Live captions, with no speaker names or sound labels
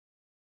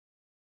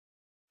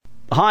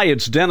Hi,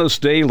 it's Dennis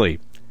Daly.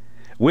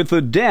 With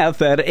the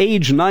death at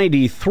age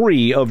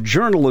 93 of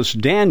journalist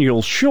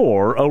Daniel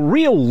Schorr, a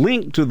real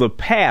link to the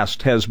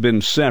past has been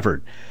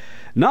severed.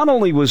 Not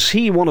only was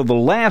he one of the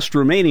last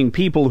remaining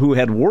people who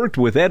had worked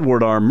with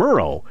Edward R.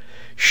 Murrow,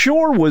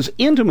 Schorr was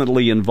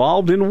intimately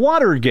involved in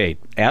Watergate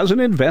as an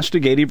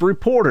investigative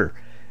reporter.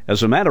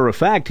 As a matter of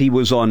fact, he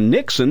was on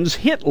Nixon's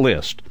hit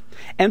list.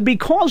 And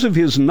because of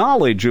his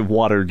knowledge of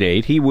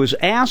Watergate, he was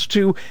asked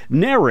to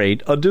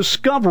narrate a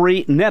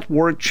Discovery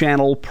Network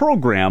channel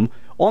program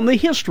on the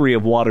history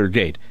of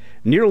Watergate,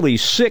 nearly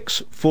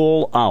 6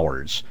 full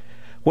hours.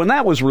 When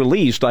that was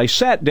released, I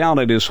sat down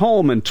at his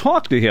home and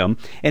talked to him,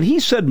 and he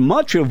said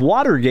much of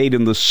Watergate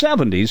in the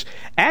 70s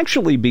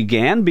actually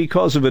began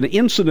because of an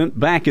incident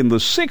back in the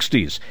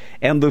 60s,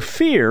 and the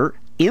fear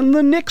in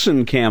the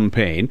Nixon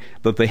campaign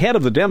that the head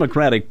of the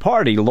Democratic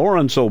Party,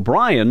 Lawrence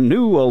O'Brien,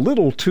 knew a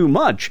little too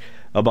much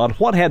about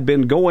what had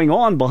been going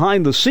on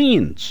behind the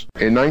scenes.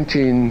 In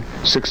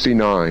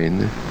 1969,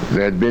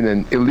 there had been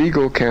an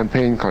illegal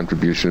campaign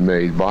contribution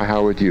made by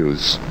Howard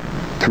Hughes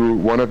through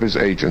one of his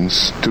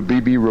agents to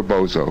B.B.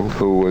 Rebozo,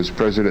 who was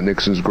President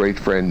Nixon's great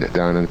friend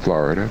down in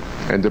Florida,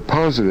 and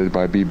deposited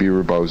by B.B.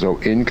 Rebozo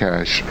in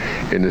cash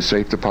in a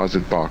safe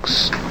deposit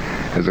box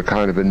as a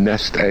kind of a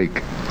nest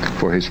egg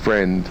for his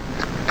friend,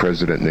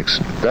 President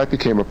Nixon. That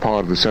became a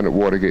part of the Senate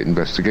Watergate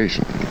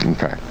investigation, in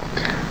fact.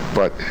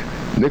 But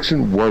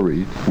Nixon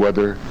worried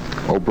whether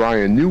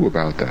O'Brien knew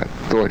about that,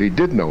 thought he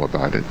did know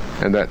about it,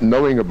 and that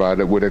knowing about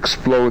it would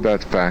explode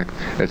that fact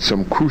at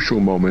some crucial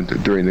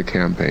moment during the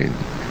campaign.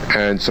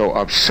 And so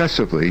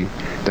obsessively,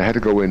 they had to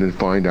go in and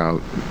find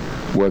out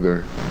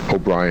whether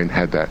O'Brien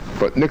had that.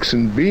 But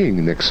Nixon,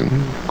 being Nixon,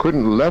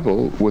 couldn't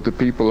level with the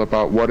people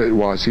about what it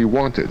was he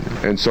wanted.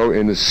 And so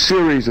in a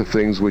series of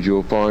things which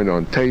you'll find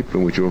on tape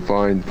and which you'll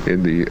find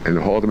in the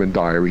Haldeman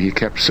diary, he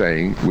kept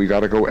saying, we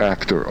got to go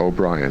after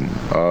O'Brien.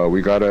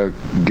 We got to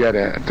get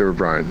after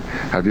O'Brien.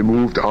 Have you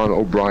moved on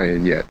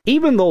O'Brien yet?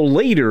 Even though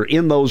later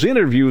in those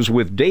interviews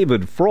with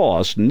David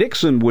Frost,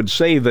 Nixon would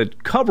say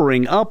that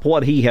covering up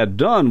what he had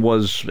done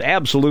was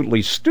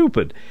absolutely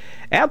stupid.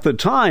 At the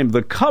time,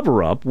 the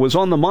cover-up was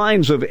on the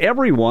minds of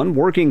everyone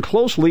working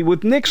closely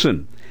with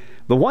Nixon.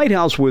 The White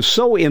House was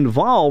so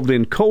involved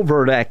in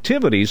covert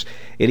activities,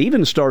 it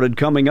even started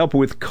coming up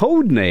with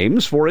code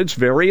names for its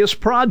various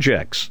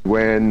projects.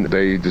 When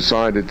they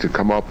decided to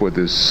come up with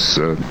this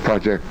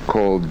project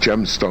called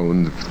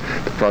Gemstone,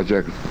 the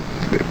project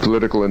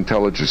political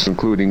intelligence,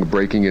 including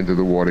breaking into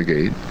the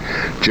Watergate,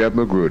 Jeb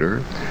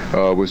Magruder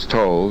was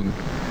told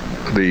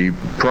the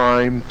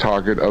prime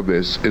target of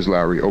this is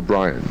Larry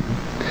O'Brien.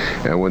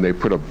 And when they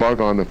put a bug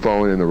on the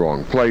phone in the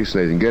wrong place,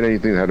 they didn't get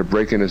anything, they had to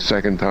break in a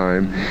second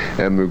time,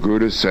 and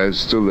Magruder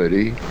says to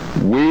Liddy,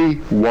 we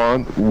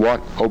want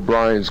what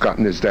O'Brien's got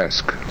in his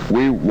desk.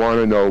 We want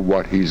to know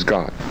what he's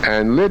got.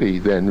 And Liddy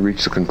then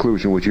reached the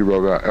conclusion, which he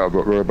wrote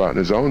about in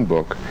his own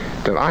book,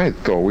 that I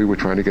thought we were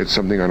trying to get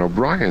something on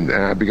O'Brien.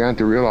 And I began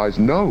to realize,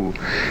 no,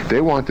 they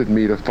wanted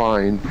me to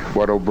find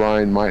what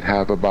O'Brien might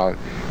have about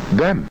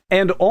them.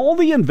 And all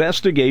the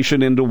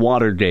investigation into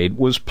Watergate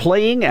was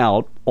playing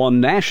out on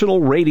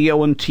national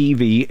radio and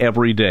TV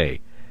every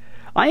day.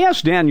 I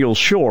asked Daniel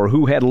Schorr,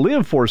 who had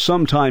lived for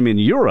some time in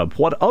Europe,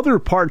 what other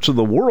parts of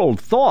the world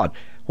thought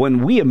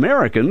when we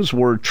Americans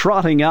were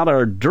trotting out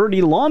our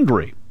dirty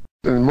laundry.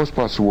 In most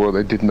parts of the world,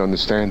 they didn't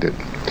understand it.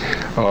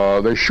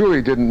 They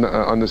surely didn't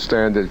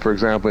understand it. For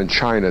example, in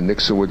China,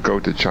 Nixon would go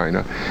to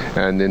China,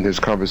 and in his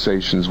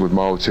conversations with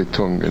Mao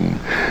Zedong and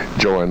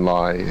Zhou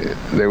Enlai,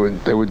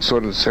 they would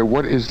sort of say,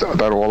 "What is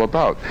that all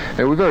about?" And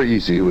it was very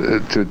easy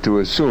to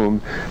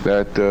assume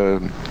that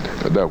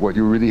that what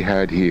you really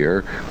had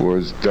here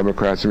was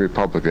Democrats and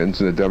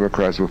Republicans, and the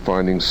Democrats were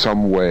finding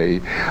some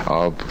way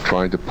of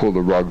trying to pull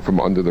the rug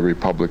from under the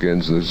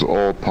Republicans, and this is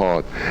all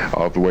part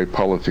of the way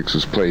politics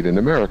was played in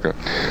America.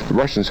 The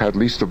Russians had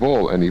least of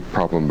all any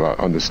problem about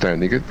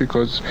understanding it,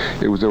 because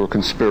there were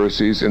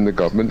conspiracies in the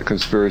government,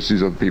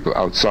 conspiracies of the people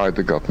outside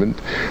the government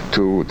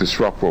to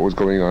disrupt what was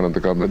going on in the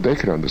government. They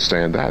could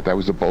understand that. That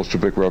was the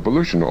Bolshevik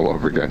Revolution all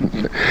over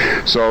again.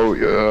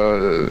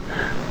 So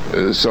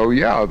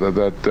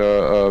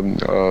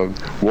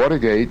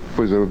Watergate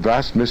was a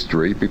vast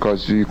mystery,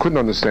 because you couldn't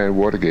understand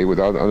Watergate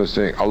without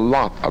understanding a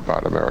lot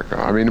about America.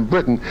 I mean, in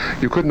Britain,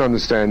 you couldn't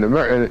understand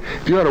America.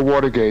 If you had a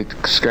Watergate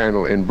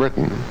scandal in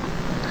Britain,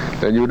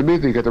 then you would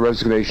immediately get the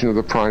resignation of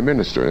the prime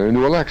minister in a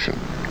new election.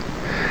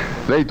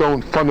 They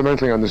don't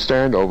fundamentally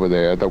understand over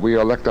there that we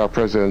elect our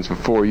presidents for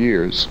 4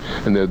 years,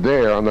 and they're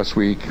there unless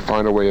we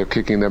find a way of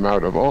kicking them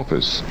out of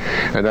office,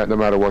 and that no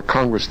matter what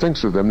Congress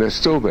thinks of them, they're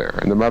still there,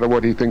 and no matter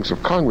what he thinks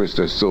of Congress,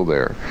 they're still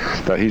there.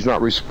 That he's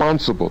not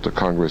responsible to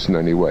Congress in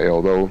any way,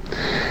 although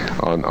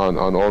on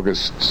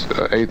August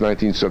 8,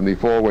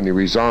 1974, when he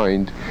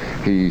resigned,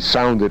 he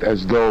sounded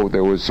as though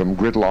there was some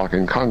gridlock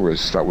in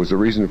Congress. That was the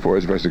reason for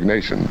his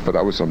resignation, but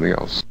that was something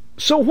else.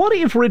 So what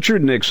if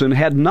Richard Nixon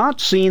had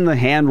not seen the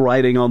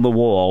handwriting on the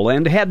wall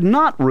and had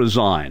not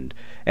resigned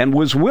and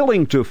was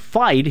willing to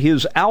fight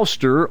his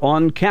ouster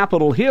on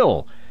Capitol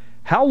Hill?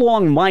 How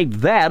long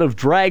might that have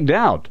dragged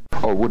out?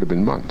 Oh, it would have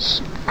been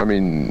months. I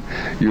mean,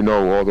 you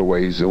know all the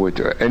ways in which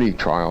any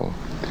trial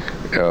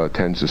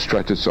tends to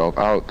stretch itself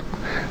out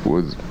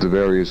with the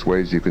various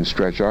ways you can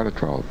stretch out a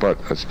trial. But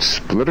a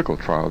political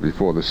trial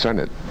before the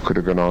Senate could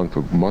have gone on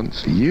for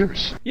months,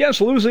 years. Yes,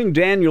 losing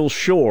Daniel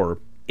Schorr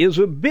is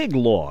a big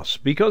loss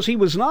because he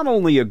was not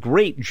only a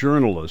great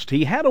journalist,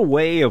 he had a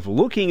way of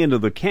looking into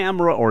the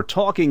camera or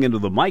talking into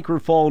the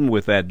microphone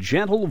with that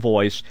gentle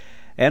voice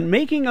and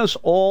making us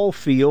all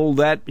feel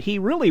that he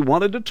really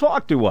wanted to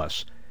talk to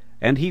us.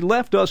 And he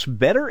left us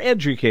better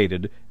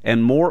educated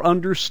and more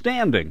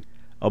understanding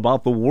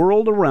about the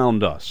world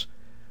around us.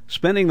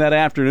 Spending that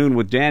afternoon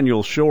with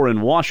Daniel Schorr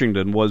in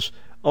Washington was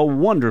a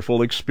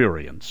wonderful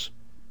experience.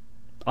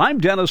 I'm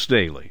Dennis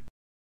Daly.